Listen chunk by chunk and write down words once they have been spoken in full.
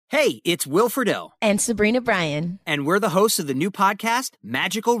Hey, it's Will Friedle. And Sabrina Bryan. And we're the hosts of the new podcast,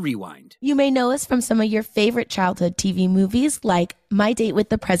 Magical Rewind. You may know us from some of your favorite childhood TV movies like My Date with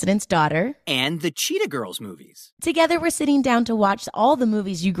the President's Daughter and the Cheetah Girls movies. Together, we're sitting down to watch all the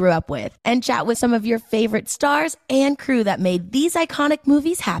movies you grew up with and chat with some of your favorite stars and crew that made these iconic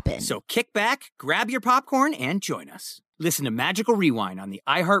movies happen. So kick back, grab your popcorn, and join us. Listen to Magical Rewind on the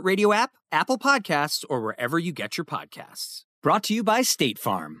iHeartRadio app, Apple Podcasts, or wherever you get your podcasts. Brought to you by State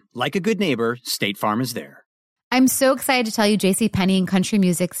Farm. Like a good neighbor, State Farm is there. I'm so excited to tell you JCPenney and country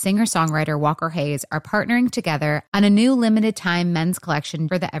music singer-songwriter Walker Hayes are partnering together on a new limited-time men's collection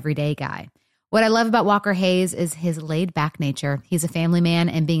for the everyday guy. What I love about Walker Hayes is his laid-back nature. He's a family man,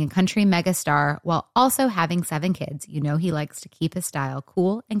 and being a country megastar while also having 7 kids, you know he likes to keep his style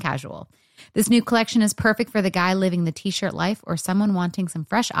cool and casual. This new collection is perfect for the guy living the t-shirt life or someone wanting some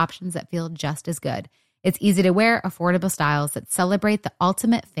fresh options that feel just as good. It's easy to wear, affordable styles that celebrate the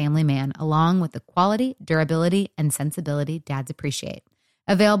ultimate family man, along with the quality, durability, and sensibility dads appreciate.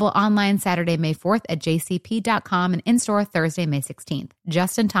 Available online Saturday, May 4th at jcp.com and in-store Thursday, May 16th,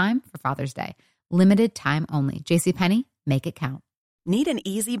 just in time for Father's Day. Limited time only. JCPenney, make it count. Need an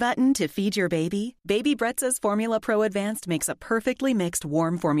easy button to feed your baby? Baby Brezza's Formula Pro Advanced makes a perfectly mixed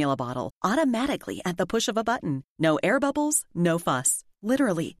warm formula bottle automatically at the push of a button. No air bubbles, no fuss.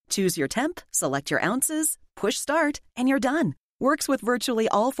 Literally, choose your temp, select your ounces, push start, and you're done. Works with virtually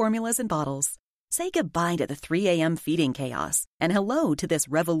all formulas and bottles. Say goodbye to the 3 a.m. feeding chaos and hello to this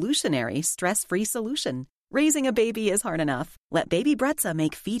revolutionary stress-free solution. Raising a baby is hard enough. Let Baby Brezza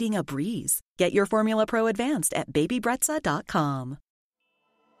make feeding a breeze. Get your Formula Pro Advanced at babybrezza.com.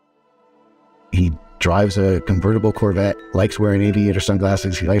 He drives a convertible Corvette, likes wearing aviator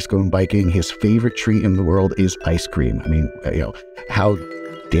sunglasses, he likes going biking. His favorite treat in the world is ice cream. I mean, how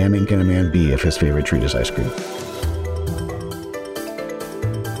damning can a man be if his favorite treat is ice cream?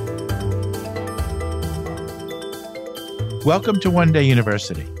 Welcome to One Day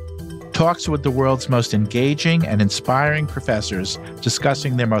University. Talks with the world's most engaging and inspiring professors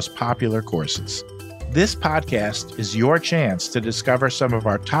discussing their most popular courses. This podcast is your chance to discover some of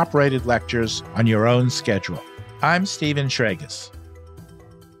our top-rated lectures on your own schedule. I'm Stephen Schragus.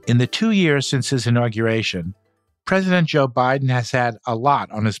 In the 2 years since his inauguration, President Joe Biden has had a lot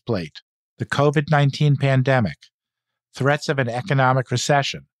on his plate. The COVID-19 pandemic, threats of an economic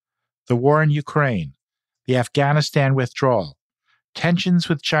recession, the war in Ukraine, the Afghanistan withdrawal, tensions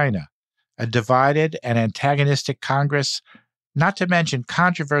with China, a divided and antagonistic Congress, not to mention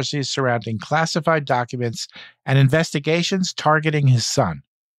controversies surrounding classified documents and investigations targeting his son.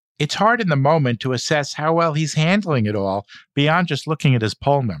 It's hard in the moment to assess how well he's handling it all beyond just looking at his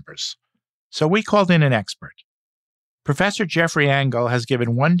poll numbers. So we called in an expert. Professor Jeffrey Engel has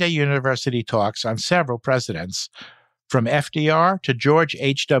given one-day university talks on several presidents, from FDR to George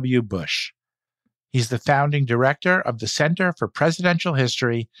H.W. Bush. He's the founding director of the Center for Presidential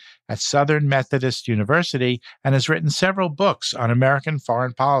History at Southern Methodist University and has written several books on American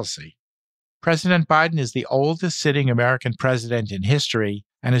foreign policy. President Biden is the oldest sitting American president in history,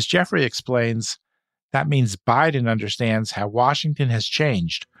 and as Jeffrey explains, that means Biden understands how Washington has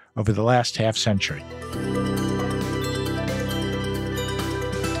changed over the last half century.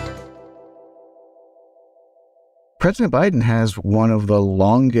 President Biden has one of the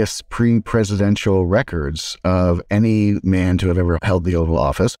longest pre-presidential records of any man to have ever held the Oval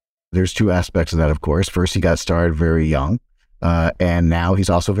Office. There's 2 aspects of that, of course. First, he got started very young, and now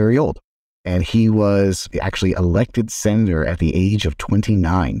he's also very old. And he was actually elected senator at the age of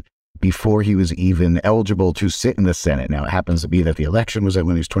 29 before he was even eligible to sit in the Senate. Now, it happens to be that the election was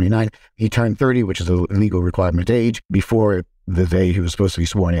when he was 29. He turned 30, which is a legal requirement age, before the day he was supposed to be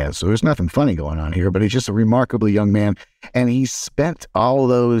sworn in. So there's nothing funny going on here, but he's just a remarkably young man. And he spent all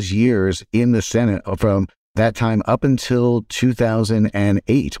those years in the Senate from that time up until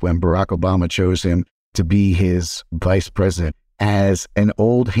 2008, when Barack Obama chose him to be his vice president, as an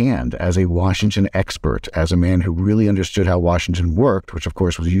old hand, as a Washington expert, as a man who really understood how Washington worked, which of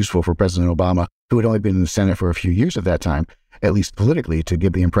course was useful for President Obama, who had only been in the Senate for a few years at that time, at least politically, to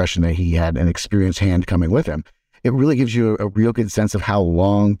give the impression that he had an experienced hand coming with him. It really gives you a real good sense of how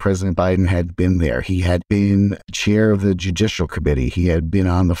long President Biden had been there. He had been chair of the Judicial Committee. He had been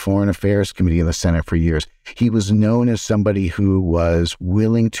on the Foreign Affairs Committee in the Senate for years. He was known as somebody who was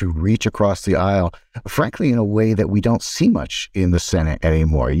willing to reach across the aisle, frankly, in a way that we don't see much in the Senate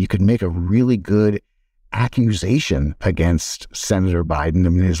anymore. You could make a really good accusation against Senator Biden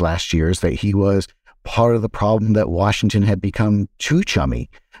in his last years that he was part of the problem, that Washington had become too chummy,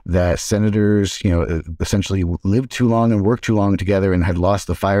 that senators, essentially lived too long and worked too long together and had lost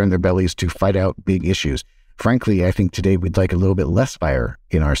the fire in their bellies to fight out big issues. Frankly, I think today we'd like a little bit less fire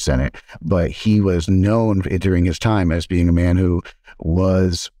in our Senate, but he was known during his time as being a man who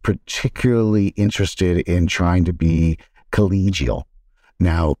was particularly interested in trying to be collegial.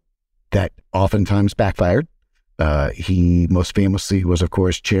 Now, that oftentimes backfired. He most famously was, of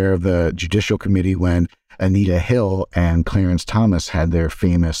course, chair of the Judicial Committee when Anita Hill and Clarence Thomas had their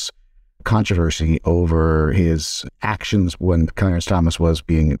famous controversy over his actions when Clarence Thomas was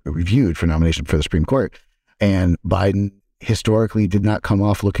being reviewed for nomination for the Supreme Court. And Biden historically did not come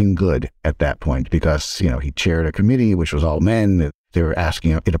off looking good at that point because, he chaired a committee, which was all men. They were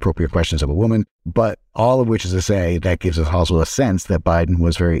asking inappropriate questions of a woman, but all of which is to say that gives us also a sense that Biden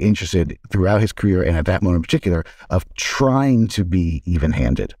was very interested throughout his career and at that moment in particular of trying to be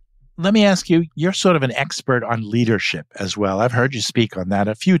even-handed. Let me ask you, you're sort of an expert on leadership as well. I've heard you speak on that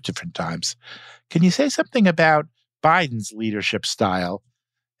a few different times. Can you say something about Biden's leadership style?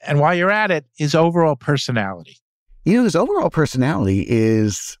 And while you're at it, his overall personality? His overall personality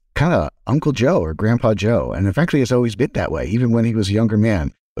is kind of Uncle Joe or Grandpa Joe. And frankly, it's always been that way, even when he was a younger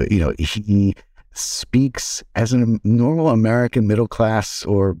man. He speaks as a normal American middle class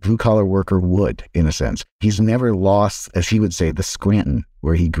or blue collar worker would, in a sense. He's never lost, as he would say, the Scranton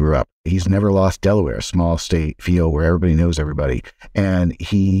where he grew up. He's never lost Delaware, a small state feel where everybody knows everybody. And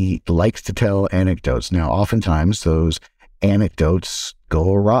he likes to tell anecdotes. Now, oftentimes those anecdotes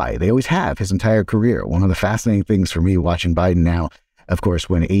go awry. They always have his entire career. One of the fascinating things for me watching Biden now, of course,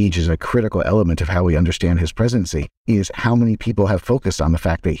 when age is a critical element of how we understand his presidency, is how many people have focused on the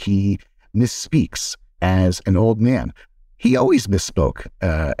fact that he misspeaks as an old man. He always misspoke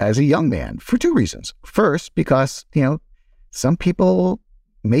as a young man for two reasons. First, because, some people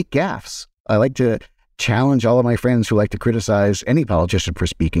make gaffes. I like to challenge all of my friends who like to criticize any politician for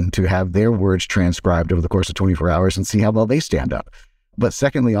speaking to have their words transcribed over the course of 24 hours and see how well they stand up. But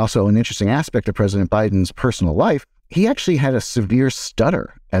secondly, also an interesting aspect of President Biden's personal life, he actually had a severe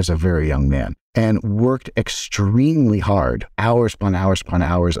stutter as a very young man and worked extremely hard, hours upon hours upon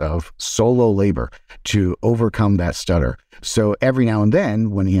hours of solo labor to overcome that stutter. So every now and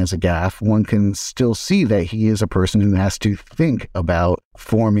then, when he has a gaffe, one can still see that he is a person who has to think about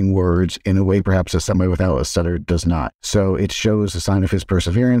forming words in a way perhaps as somebody without a stutter does not. So it shows a sign of his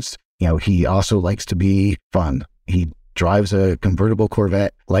perseverance. He also likes to be fun. He drives a convertible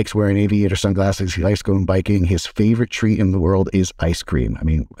Corvette, likes wearing aviator sunglasses. He likes going biking. His favorite treat in the world is ice cream. I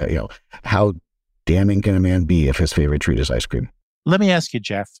mean, how damning can a man be if his favorite treat is ice cream? Let me ask you,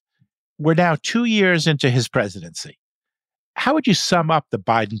 Jeff, we're now 2 years into his presidency. How would you sum up the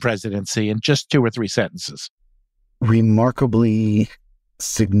Biden presidency in just 2 or 3 sentences? Remarkably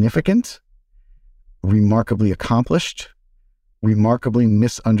significant, remarkably accomplished, remarkably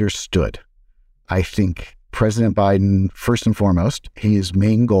misunderstood. I think President Biden, first and foremost, his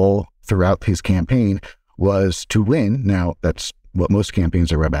main goal throughout his campaign was to win. Now, that's what most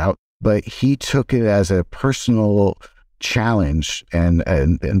campaigns are about, but he took it as a personal challenge, and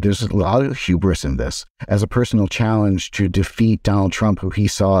there's a lot of hubris in this, as a personal challenge to defeat Donald Trump, who he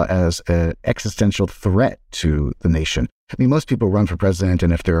saw as an existential threat to the nation. I mean, most people run for president,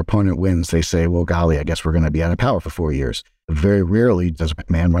 and if their opponent wins, they say, well, golly, I guess we're going to be out of power for 4 years. Very rarely does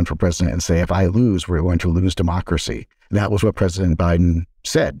a man run for president and say, if I lose, we're going to lose democracy. That was what President Biden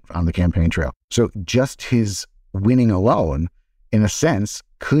said on the campaign trail. So just his winning alone, in a sense,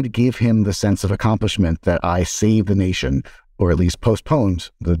 could give him the sense of accomplishment that I saved the nation, or at least postponed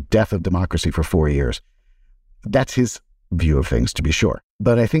the death of democracy for 4 years. That's his view of things, to be sure.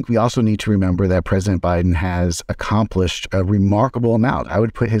 But I think we also need to remember that President Biden has accomplished a remarkable amount. I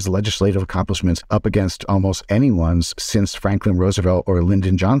would put his legislative accomplishments up against almost anyone's since Franklin Roosevelt or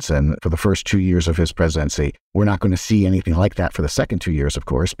Lyndon Johnson for the first 2 years of his presidency. We're not going to see anything like that for the second 2 years, of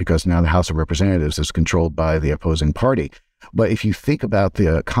course, because now the House of Representatives is controlled by the opposing party. But if you think about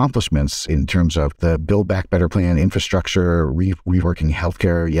the accomplishments in terms of the Build Back Better plan, infrastructure, reworking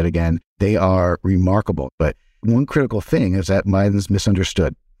healthcare, yet again, they are remarkable. But one critical thing is that Biden's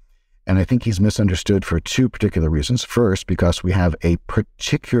misunderstood. And I think he's misunderstood for 2 particular reasons. First, because we have a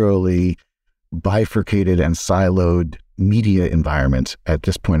particularly bifurcated and siloed media environment at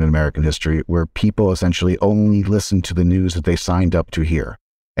this point in American history, where people essentially only listen to the news that they signed up to hear.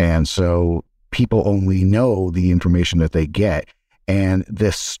 And so people only know the information that they get. And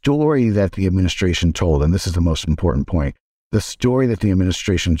the story that the administration told, and this is the most important point, the story that the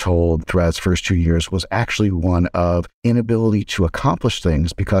administration told throughout its first 2 years was actually one of inability to accomplish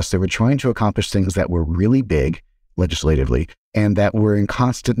things because they were trying to accomplish things that were really big legislatively and that were in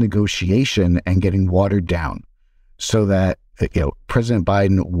constant negotiation and getting watered down. So that, President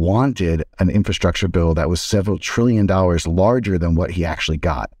Biden wanted an infrastructure bill that was several $1 trillion larger than what he actually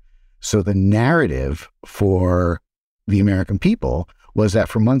got. So the narrative for the American people was that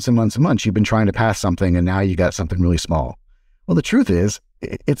for months and months and months, you've been trying to pass something and now you got something really small. Well, the truth is,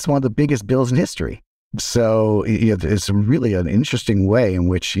 it's one of the biggest bills in history. So it's really an interesting way in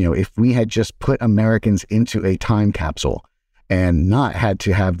which, if we had just put Americans into a time capsule and not had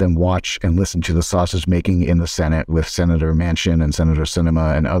to have them watch and listen to the sausage making in the Senate with Senator Manchin and Senator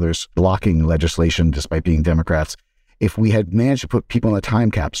Sinema and others blocking legislation despite being Democrats, if we had managed to put people in a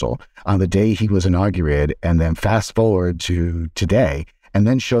time capsule on the day he was inaugurated and then fast forward to today and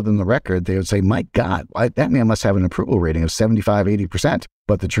then show them the record, they would say, my God, that man must have an approval rating of 75, 80%.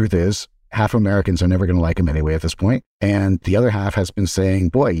 But the truth is, half Americans are never going to like him anyway at this point. And the other half has been saying,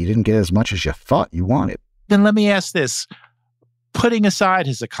 boy, you didn't get as much as you thought you wanted. Then let me ask this. Putting aside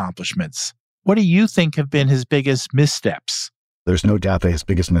his accomplishments, what do you think have been his biggest missteps? There's no doubt that his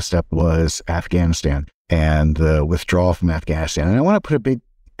biggest misstep was Afghanistan and the withdrawal from Afghanistan. And I want to put a big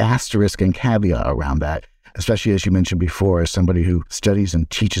asterisk and caveat around that, especially as you mentioned before, as somebody who studies and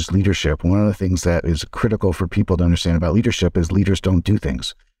teaches leadership. One of the things that is critical for people to understand about leadership is leaders don't do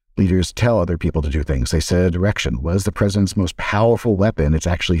things. Leaders tell other people to do things. They set a direction. What is the president's most powerful weapon? It's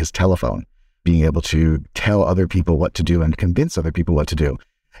actually his telephone, being able to tell other people what to do and convince other people what to do.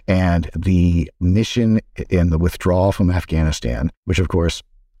 And the mission in the withdrawal from Afghanistan, which of course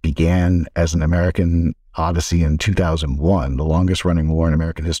began as an American odyssey in 2001, the longest running war in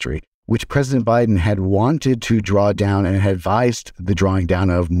American history, which President Biden had wanted to draw down and had advised the drawing down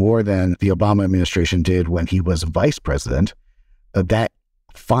of more than the Obama administration did when he was vice president, that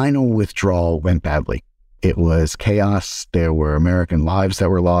final withdrawal went badly. It was chaos. There were American lives that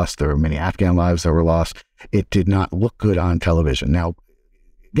were lost. There were many Afghan lives that were lost. It did not look good on television. Now,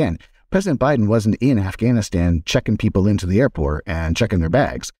 again, President Biden wasn't in Afghanistan checking people into the airport and checking their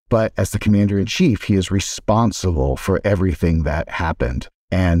bags. But as the commander-in-chief, he is responsible for everything that happened.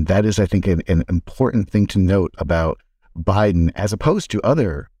 And that is, I think, an important thing to note about Biden, as opposed to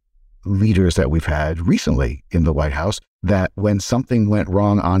other leaders that we've had recently in the White House, that when something went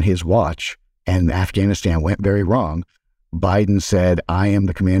wrong on his watch and Afghanistan went very wrong, Biden said, I am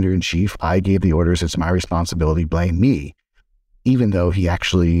the commander-in-chief. I gave the orders. It's my responsibility. Blame me. Even though he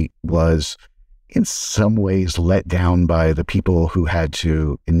actually was in some ways let down by the people who had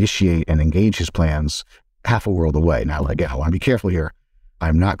to initiate and engage his plans half a world away. Now, again, I want to be careful here.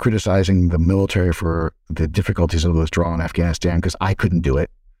 I'm not criticizing the military for the difficulties of the withdrawal in Afghanistan because I couldn't do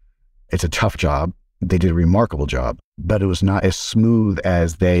it. It's a tough job. They did a remarkable job, but it was not as smooth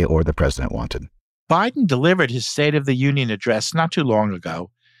as they or the president wanted. Biden delivered his State of the Union address not too long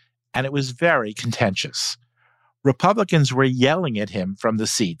ago, and it was very contentious. Republicans were yelling at him from the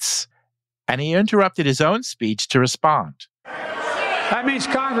seats, and he interrupted his own speech to respond. That means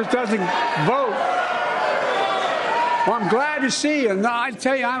Congress doesn't vote. Well, I'm glad to see you. And I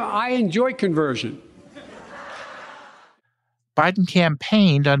tell you, I enjoy conversion. Biden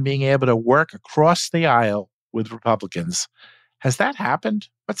campaigned on being able to work across the aisle with Republicans. Has that happened?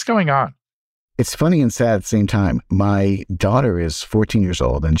 What's going on? It's funny and sad at the same time. My daughter is 14 years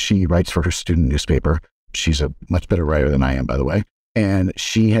old, and she writes for her student newspaper. She's a much better writer than I am, by the way. And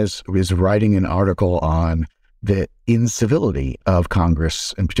she is writing an article on the incivility of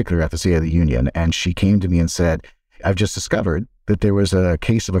Congress, in particular at the State of the Union. And she came to me and said, I've just discovered that there was a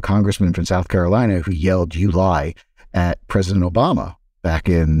case of a congressman from South Carolina who yelled, "You lie," at President Obama back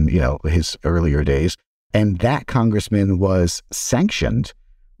in, his earlier days. And that congressman was sanctioned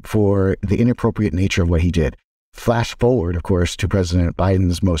for the inappropriate nature of what he did. Flash forward, of course, to President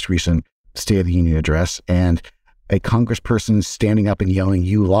Biden's most recent State of the Union address, and a congressperson standing up and yelling,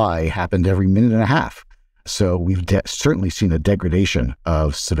 "You lie," happened every minute and a half. So we've certainly seen a degradation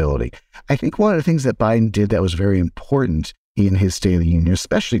of civility. I think one of the things that Biden did that was very important in his State of the Union,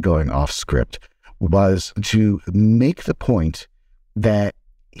 especially going off script, was to make the point that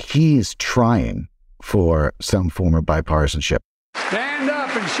he is trying for some form of bipartisanship. Stand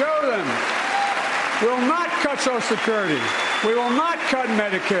up and show them. We will not cut Social Security. We will not cut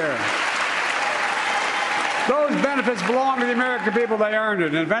Medicare. Those benefits belong to the American people. They earned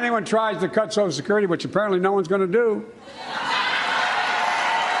it. And if anyone tries to cut Social Security, which apparently no one's going to do,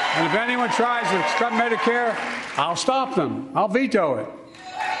 and if anyone tries to cut Medicare, I'll stop them. I'll veto it.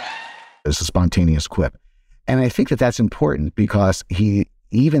 It's a spontaneous quip. And I think that that's important because he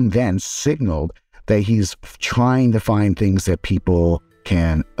even then signaled that he's trying to find things that people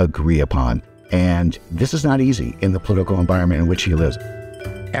can agree upon. And this is not easy in the political environment in which he lives.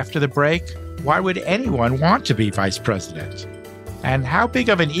 After the break, why would anyone want to be vice president? And how big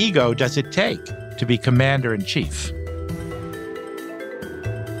of an ego does it take to be commander-in-chief?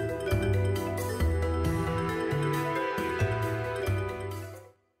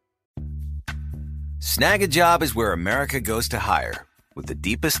 Snag a Job is where America goes to hire, with the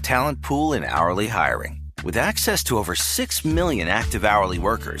deepest talent pool in hourly hiring. With access to over 6 million active hourly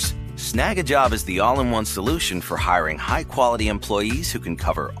workers, Snag a Job is the all-in-one solution for hiring high-quality employees who can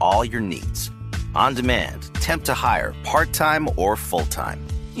cover all your needs. On demand, temp to hire, part-time or full-time.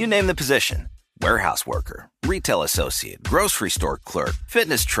 You name the position. Warehouse worker, retail associate, grocery store clerk,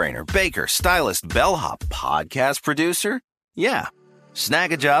 fitness trainer, baker, stylist, bellhop, podcast producer. Yeah,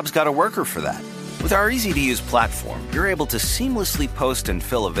 Snag a Job's got a worker for that. With our easy-to-use platform, you're able to seamlessly post and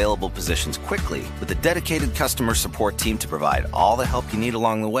fill available positions quickly with a dedicated customer support team to provide all the help you need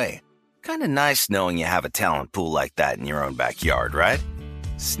along the way. Kind of nice knowing you have a talent pool like that in your own backyard, right?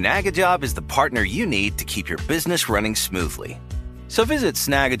 Snag a Job is the partner you need to keep your business running smoothly. So visit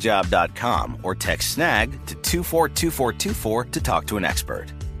snagajob.com or text snag to 242424 to talk to an expert.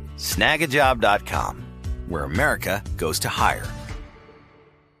 Snagajob.com, where America goes to hire.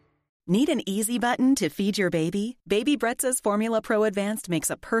 Need an easy button to feed your baby? Baby Brezza's Formula Pro Advanced makes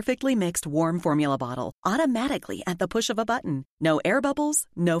a perfectly mixed warm formula bottle automatically at the push of a button. No air bubbles,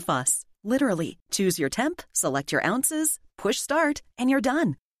 no fuss. Literally, choose your temp, select your ounces, push start, and you're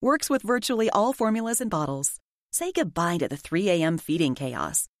done. Works with virtually all formulas and bottles. Say goodbye to the 3 a.m. feeding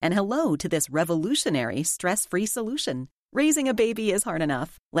chaos and hello to this revolutionary stress-free solution. Raising a baby is hard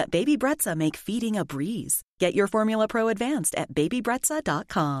enough. Let Baby Brezza make feeding a breeze. Get your Formula Pro Advanced at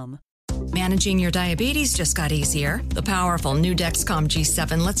babybrezza.com. Managing your diabetes just got easier. The powerful new Dexcom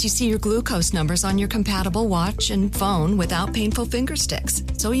G7 lets you see your glucose numbers on your compatible watch and phone without painful finger sticks,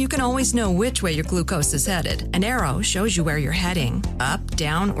 so you can always know which way your glucose is headed. An arrow shows you where you're heading, up,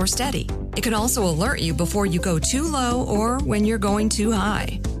 down, or steady. It can also alert you before you go too low or when you're going too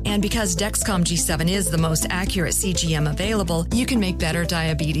high. And because Dexcom G7 is the most accurate CGM available, you can make better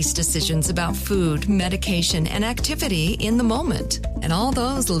diabetes decisions about food, medication, and activity in the moment. And all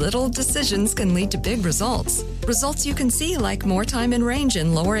those little decisions can lead to big results. Results you can see, like more time in range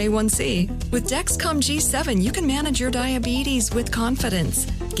and lower A1C. With Dexcom G7, you can manage your diabetes with confidence.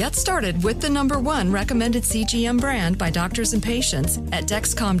 Get started with the #1 recommended CGM brand by doctors and patients at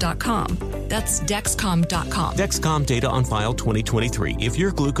Dexcom.com. That's Dexcom.com. Dexcom data on file 2023. If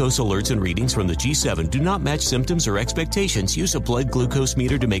your glucose alerts and readings from the G7 do not match symptoms or expectations, use a blood glucose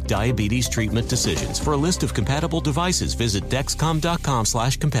meter to make diabetes treatment decisions. For a list of compatible devices, visit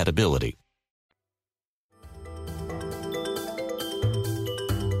Dexcom.com/compatibility.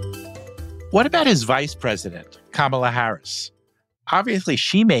 What about his vice president, Kamala Harris? Obviously,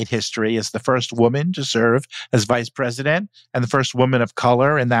 she made history as the first woman to serve as vice president and the first woman of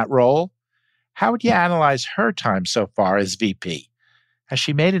color in that role. How would you analyze her time so far as VP? Has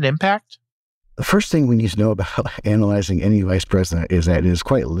she made an impact? The first thing we need to know about analyzing any vice president is that it is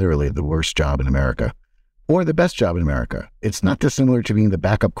quite literally the worst job in America, or the best job in America. It's not dissimilar to being the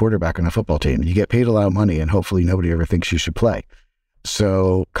backup quarterback on a football team. You get paid a lot of money, and hopefully nobody ever thinks you should play.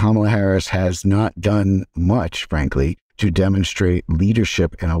 So Kamala Harris has not done much, frankly, to demonstrate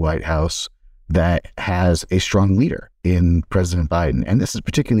leadership in a White House that has a strong leader in President Biden. And this is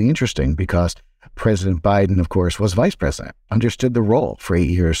particularly interesting because President Biden, of course, was vice president, understood the role for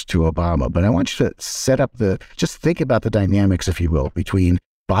 8 years to Obama. But I want you to just think about the dynamics, if you will, between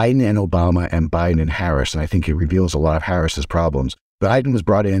Biden and Obama and Biden and Harris. And I think it reveals a lot of Harris's problems. Biden was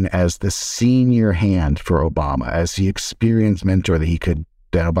brought in as the senior hand for Obama, as the experienced mentor that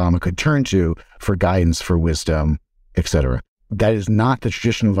Obama could turn to for guidance, for wisdom, etc. That is not the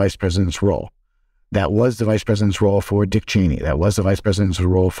traditional vice president's role. That was the vice president's role for Dick Cheney. That was the vice president's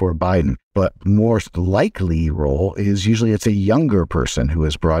role for Biden. But more likely role is usually it's a younger person who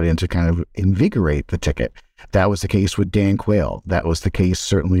is brought in to kind of invigorate the ticket. That was the case with Dan Quayle. That was the case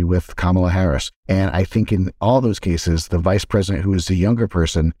certainly with Kamala Harris. And I think in all those cases, the vice president who is the younger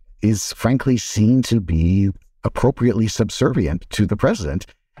person is frankly seen to be appropriately subservient to the president.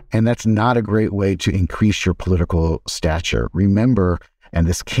 And that's not a great way to increase your political stature. Remember, and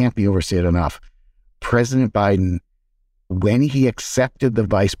this can't be overstated enough, President Biden, when he accepted the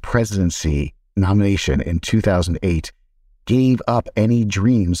vice presidency nomination in 2008, gave up any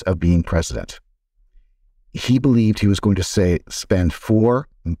dreams of being president. He believed he was going to spend 4,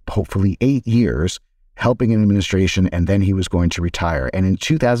 hopefully 8 years helping an administration, and then he was going to retire. And in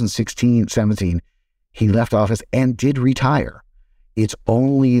 2016-17, he left office and did retire. It's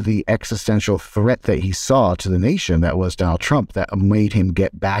only the existential threat that he saw to the nation, that was Donald Trump, that made him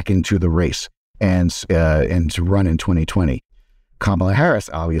get back into the race and to run in 2020. Kamala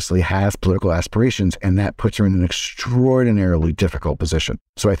Harris obviously has political aspirations, and that puts her in an extraordinarily difficult position.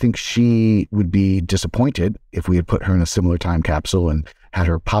 So I think she would be disappointed if we had put her in a similar time capsule and had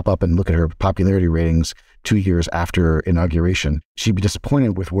her pop up and look at her popularity ratings 2 years after inauguration. She'd be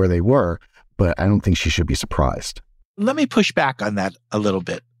disappointed with where they were, but I don't think she should be surprised. Let me push back on that a little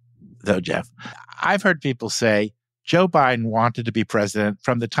bit, though, Jeff. I've heard people say Joe Biden wanted to be president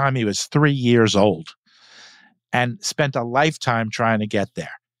from the time he was 3 years old and spent a lifetime trying to get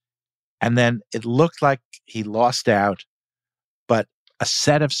there. And then it looked like he lost out, but a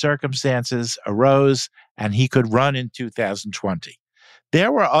set of circumstances arose and he could run in 2020.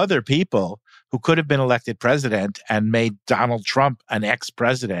 There were other people who could have been elected president and made Donald Trump an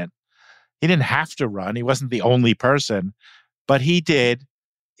ex-president. He didn't have to run. He wasn't the only person, but he did.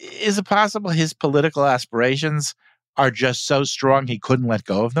 Is it possible his political aspirations are just so strong he couldn't let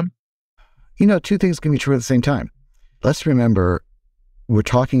go of them? You know, two things can be true at the same time. Let's remember, we're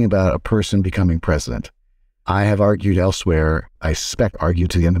talking about a person becoming president. I have argued elsewhere, I suspect argued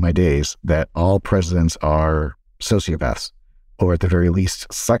to the end of my days, that all presidents are sociopaths, or at the very least,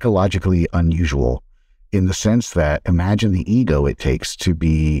 psychologically unusual, in the sense that imagine the ego it takes to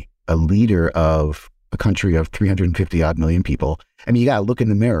be a leader of a country of 350 odd million people. I mean, you got to look in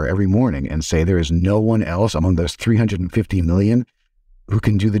the mirror every morning and say, there is no one else among those 350 million who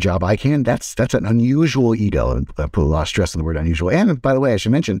can do the job I can. That's an unusual ego, and I put a lot of stress on the word unusual. And by the way, I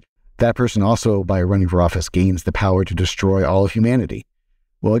should mention, that person also, by running for office, gains the power to destroy all of humanity.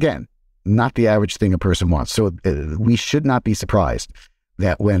 Well, again, not the average thing a person wants. So we should not be surprised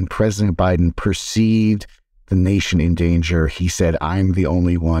that when President Biden perceived the nation in danger, he said, I'm the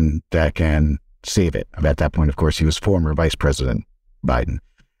only one that can save it. At that point, of course, he was former Vice President Biden.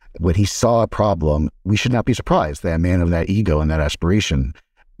 When he saw a problem, we should not be surprised that a man of that ego and that aspiration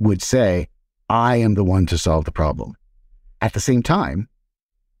would say, I am the one to solve the problem. At the same time,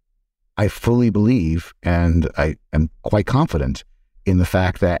 I fully believe, and I am quite confident in the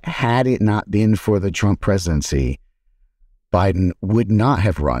fact that had it not been for the Trump presidency, Biden would not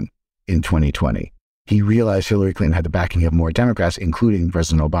have run in 2020. He realized Hillary Clinton had the backing of more Democrats, including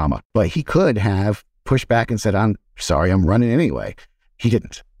President Obama. But he could have pushed back and said, I'm sorry, I'm running anyway. He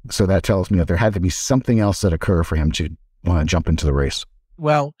didn't. So that tells me that there had to be something else that occurred for him to want to jump into the race.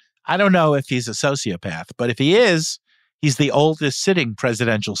 Well, I don't know if he's a sociopath, but if he is, he's the oldest sitting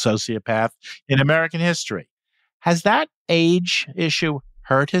presidential sociopath in American history. Has that age issue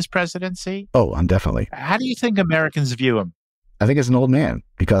hurt his presidency? Oh, definitely. How do you think Americans view him? I think as an old man,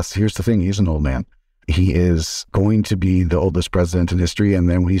 because here's the thing, he's an old man. He is going to be the oldest president in history, and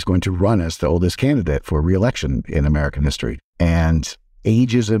then he's going to run as the oldest candidate for re-election in American history. And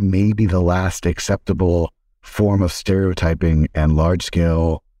ageism may be the last acceptable form of stereotyping and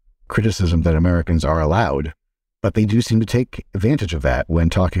large-scale criticism that Americans are allowed, but they do seem to take advantage of that when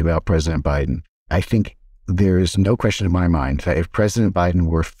talking about President Biden. I think there is no question in my mind that if President Biden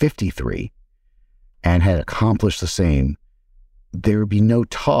were 53 and had accomplished the same, there would be no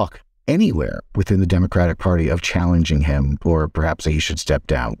talk anywhere within the Democratic Party of challenging him or perhaps he should step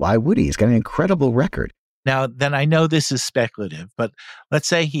down. Why would he? He's got an incredible record. Now, then I know this is speculative, but let's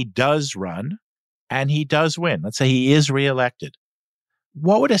say he does run and he does win. Let's say he is reelected.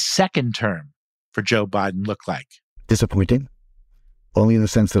 What would a second term for Joe Biden look like? Disappointing, only in the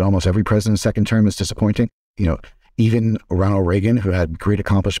sense that almost every president's second term is disappointing. You know, even Ronald Reagan, who had great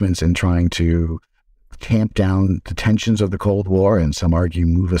accomplishments in trying to tamp down the tensions of the Cold War, and some argue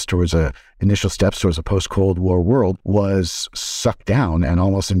move us towards initial steps towards a post-Cold War world, was sucked down and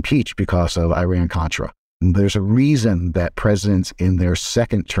almost impeached because of Iran-Contra. There's a reason that presidents in their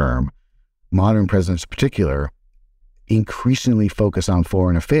second term, modern presidents in particular, increasingly focus on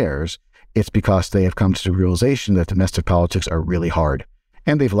foreign affairs. It's because they have come to the realization that domestic politics are really hard.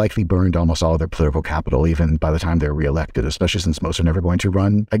 And they've likely burned almost all of their political capital, even by the time they're reelected, especially since most are never going to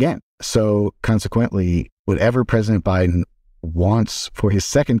run again. So consequently, whatever President Biden wants for his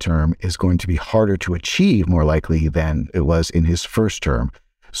second term is going to be harder to achieve, more likely, than it was in his first term.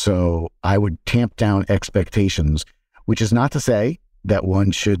 So I would tamp down expectations, which is not to say that one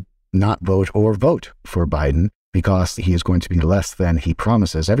should not vote or vote for Biden, because he is going to be less than he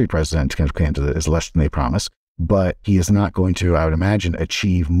promises. Every president candidate is less than they promise. But he is not going to, I would imagine,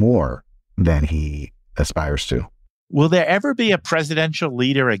 achieve more than he aspires to. Will there ever be a presidential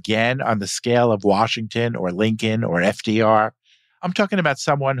leader again on the scale of Washington or Lincoln or FDR? I'm talking about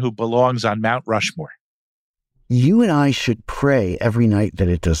someone who belongs on Mount Rushmore. You and I should pray every night that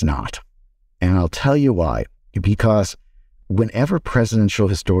it does not. And I'll tell you why. Because whenever presidential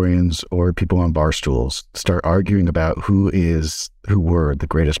historians or people on bar stools start arguing about who were the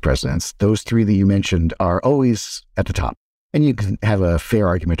greatest presidents, those three that you mentioned are always at the top. And you can have a fair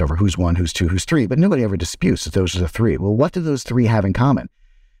argument over who's one, who's two, who's three, but nobody ever disputes that those are the three. Well, what do those three have in common?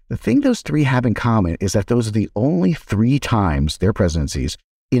 The thing those three have in common is that those are the only 3 times, their presidencies,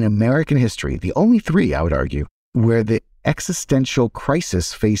 in American history, the only 3, I would argue, where the existential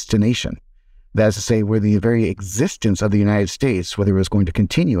crisis faced a nation. That is to say, where the very existence of the United States, whether it was going to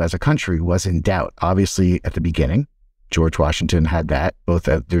continue as a country, was in doubt. Obviously, at the beginning, George Washington had that, both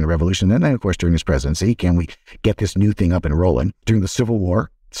during the Revolution and then, of course, during his presidency. Can we get this new thing up and rolling? During the Civil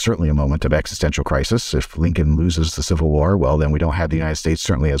War, certainly a moment of existential crisis. If Lincoln loses the Civil War, well, then we don't have the United States,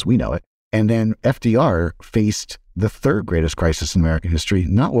 certainly as we know it. And then FDR faced the third greatest crisis in American history,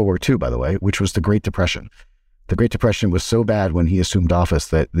 not World War II, by the way, which was the Great Depression. The Great Depression was so bad when he assumed office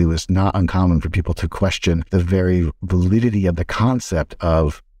that it was not uncommon for people to question the very validity of the concept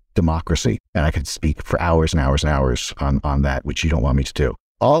of democracy. And I could speak for hours and hours and hours on that, which you don't want me to do.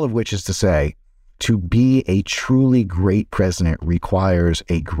 All of which is to say, to be a truly great president requires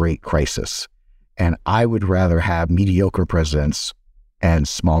a great crisis. And I would rather have mediocre presidents and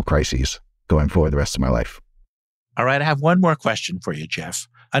small crises going forward the rest of my life. All right, I have one more question for you, Jeff.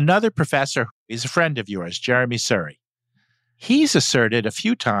 Another professor is a friend of yours, Jeremy Surrey. He's asserted a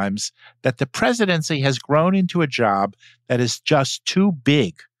few times that the presidency has grown into a job that is just too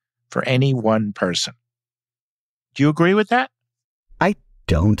big for any one person. Do you agree with that? I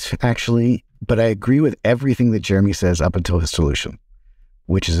don't, actually, but I agree with everything that Jeremy says up until his solution,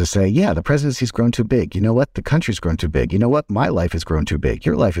 which is to say, yeah, the presidency's grown too big. You know what? The country's grown too big. You know what? My life has grown too big.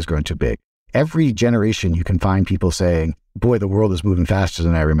 Your life has grown too big. Every generation you can find people saying, boy, the world is moving faster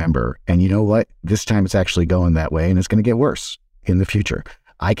than I remember. And you know what? This time it's actually going that way, and it's going to get worse in the future.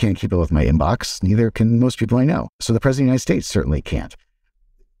 I can't keep up with my inbox. Neither can most people I know. So the President of the United States certainly can't.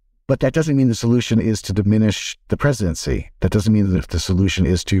 But that doesn't mean the solution is to diminish the presidency. That doesn't mean that the solution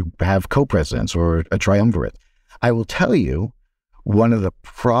is to have co-presidents or a triumvirate. I will tell you, one of the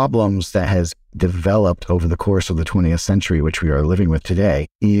problems that has developed over the course of the 20th century, which we are living with today,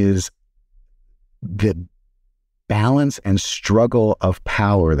 is the balance and struggle of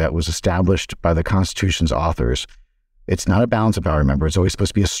power that was established by the Constitution's authors. It's not a balance of power, remember. It's always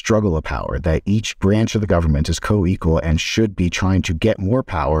supposed to be a struggle of power, that each branch of the government is co-equal and should be trying to get more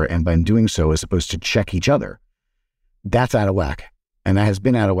power, and by doing so is supposed to check each other. That's out of whack. And that has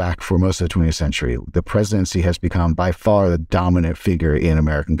been out of whack for most of the 20th century. The presidency has become by far the dominant figure in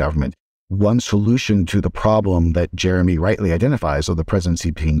American government. One solution to the problem that Jeremy rightly identifies of the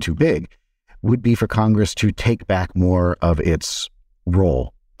presidency being too big would be for Congress to take back more of its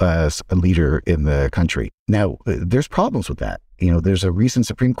role as a leader in the country. Now, there's problems with that. You know, there's a recent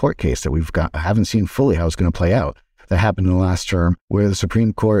Supreme Court case that haven't seen fully how it's going to play out, that happened in the last term, where the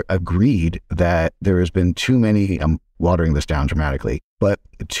Supreme Court agreed that there has been too many, I'm watering this down dramatically, but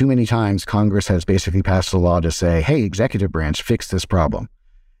too many times Congress has basically passed a law to say, hey, executive branch, fix this problem.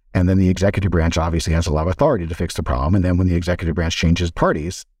 And then the executive branch obviously has a lot of authority to fix the problem. And then when the executive branch changes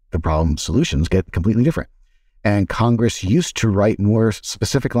parties, the problem solutions get completely different. And Congress used to write more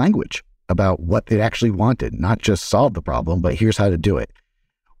specific language about what it actually wanted, not just solve the problem, but here's how to do it.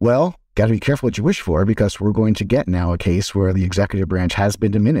 Well, got to be careful what you wish for, because we're going to get now a case where the executive branch has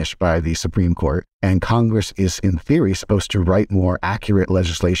been diminished by the Supreme Court, and Congress is, in theory, supposed to write more accurate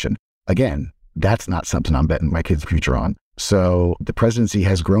legislation. Again, that's not something I'm betting my kids' future on. So the presidency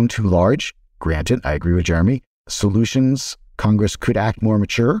has grown too large. Granted, I agree with Jeremy. Solutions, Congress could act more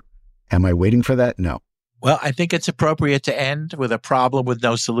mature. Am I waiting for that? No. Well, I think it's appropriate to end with a problem with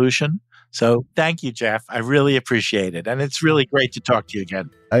no solution. So thank you, Jeff. I really appreciate it. And it's really great to talk to you again.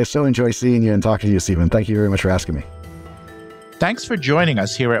 I so enjoy seeing you and talking to you, Stephen. Thank you very much for asking me. Thanks for joining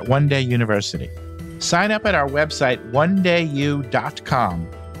us here at One Day University. Sign up at our website, onedayu.com,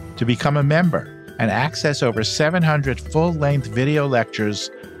 to become a member and access over 700 full-length video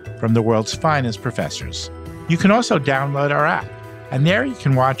lectures from the world's finest professors. You can also download our app, and there you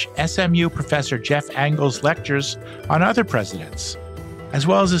can watch SMU Professor Jeff Engel's lectures on other presidents, as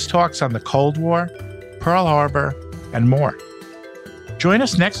well as his talks on the Cold War, Pearl Harbor, and more. Join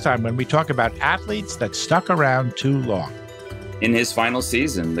us next time when we talk about athletes that stuck around too long. In his final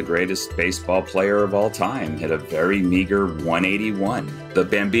season, the greatest baseball player of all time hit a very meager 181. The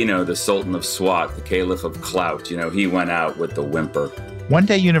Bambino, the Sultan of Swat, the Caliph of Clout, he went out with the whimper. One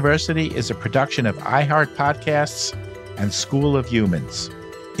Day University is a production of iHeart Podcasts and School of Humans.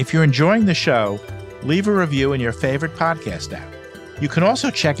 If you're enjoying the show, leave a review in your favorite podcast app. You can also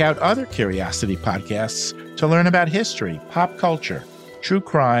check out other Curiosity podcasts to learn about history, pop culture, true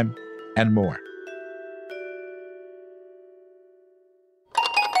crime, and more.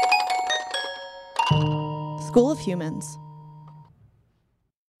 School of Humans.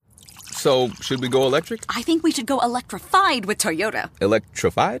 So, should we go electric? I think we should go electrified with Toyota.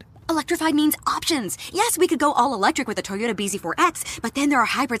 Electrified? Electrified means options. Yes, we could go all electric with a Toyota BZ4X, but then there are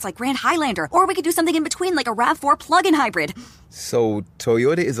hybrids like Grand Highlander, or we could do something in between like a RAV4 plug-in hybrid. So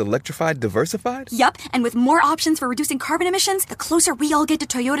Toyota is electrified diversified? Yup, and with more options for reducing carbon emissions, the closer we all get to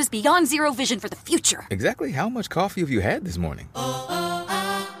Toyota's Beyond Zero vision for the future. Exactly how much coffee have you had this morning?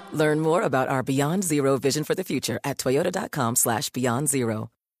 Learn more about our Beyond Zero vision for the future at toyota.com/Beyond Zero.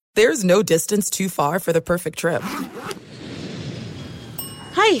 There's no distance too far for the perfect trip.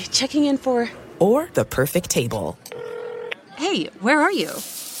 Hi, checking in for... Or the perfect table. Hey, where are you?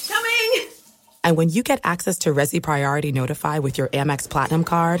 Coming! And when you get access to Resi Priority Notify with your Amex Platinum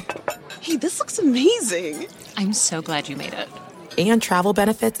card... Hey, this looks amazing. I'm so glad you made it. And travel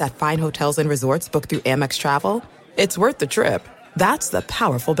benefits at fine hotels and resorts booked through Amex Travel, it's worth the trip. That's the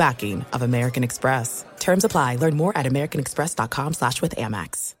powerful backing of American Express. Terms apply. Learn more at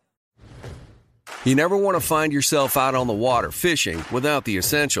americanexpress.com/withAmex. You never want to find yourself out on the water fishing without the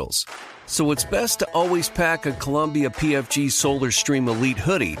essentials. So it's best to always pack a Columbia PFG Solar Stream Elite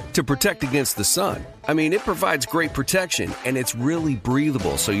hoodie to protect against the sun. I mean, it provides great protection, and it's really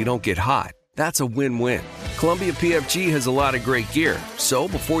breathable so you don't get hot. That's a win-win. Columbia PFG has a lot of great gear. So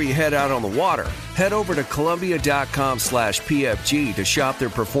before you head out on the water, head over to Columbia.com/PFG to shop their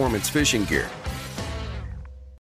performance fishing gear.